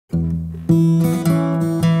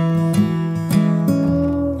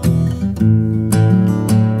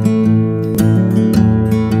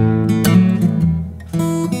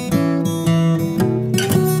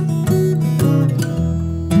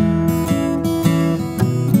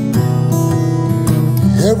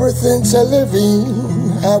Everything's a living,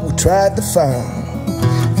 I will try to find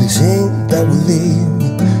this ain't that will lead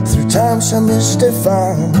me through times I'm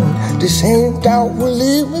mystified. This ain't that will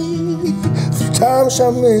lead me through times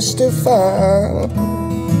I'm mystified.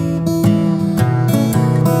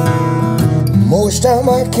 Most time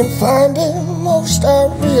I can find it, most I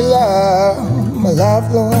realize my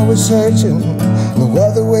life long I was searching, no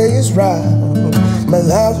other way is right. My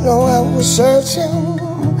life long I was searching,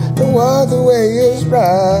 no other way is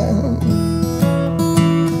right.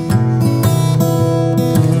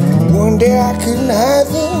 One day I couldn't hide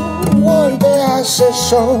them, one day I said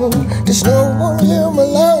so. There's no one here my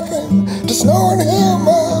laughing, there's no one here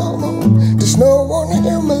my moan, there's no one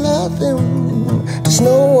here my laughing, there's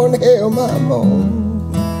no one here my moan.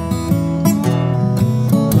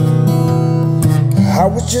 I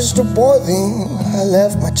was just a boy then, I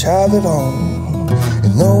left my childhood home,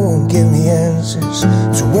 and no one gave me answers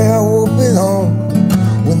to where I would belong.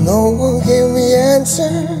 When no one gave me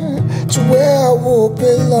answers to where I would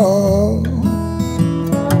belong.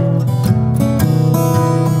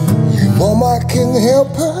 Your mama couldn't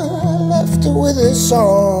help her, left her with a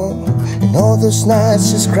song. And all those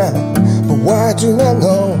nights she's crying, but why do not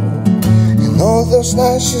know? And all those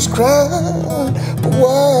nights she's crying, but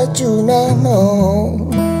why do not know?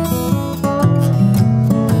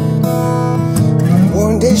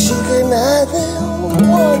 One day she couldn't hide them,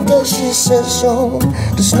 one day she said so.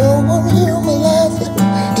 There's no one here my laughing,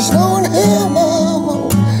 there's no one here my moan,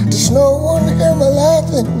 there's no one here my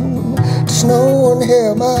laughing, there's no one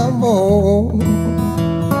here my moan.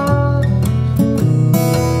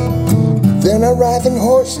 Then I ride on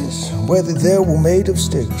horses, whether they were made of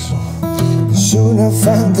sticks. Soon I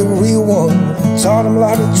found the real one, taught them a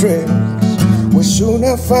lot of tricks. Well, soon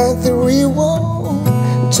I found the real one,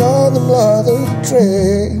 taught them a lot of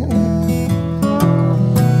tricks.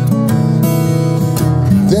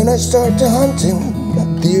 Then I started hunting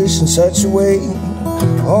deers in such a way.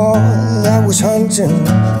 All that I was hunting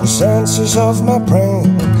was answers of my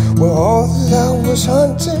brain. Well, all that I was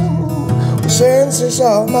hunting was answers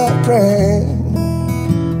of my brain.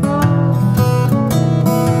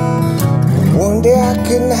 One day I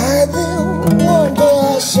couldn't hide them, one day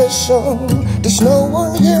I said so. There's no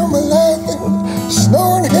one here my laughing, there's no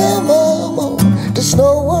one here my moan, there's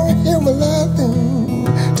no one here my laughing,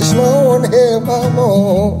 there's no one here my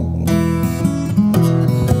moan.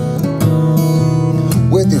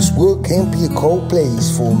 Where this world can't be a cold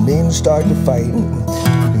place for men who start to fight,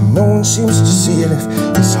 and no one seems to see it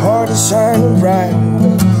if his heart is shining bright.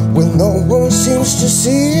 When no one seems to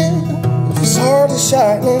see it if his heart is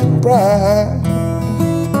shining bright.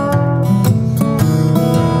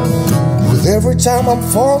 With every time I'm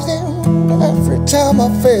falling, every time I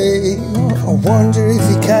fail, I wonder if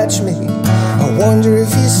he catch me, I wonder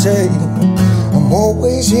if he say, I'm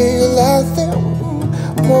always here, you're laughing,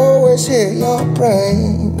 I'm always here, you're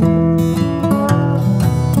praying.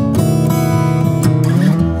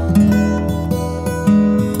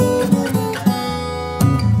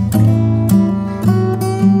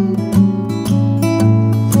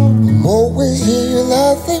 I'm always here, you're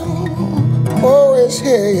laughing, I'm always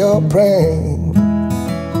here, you're praying.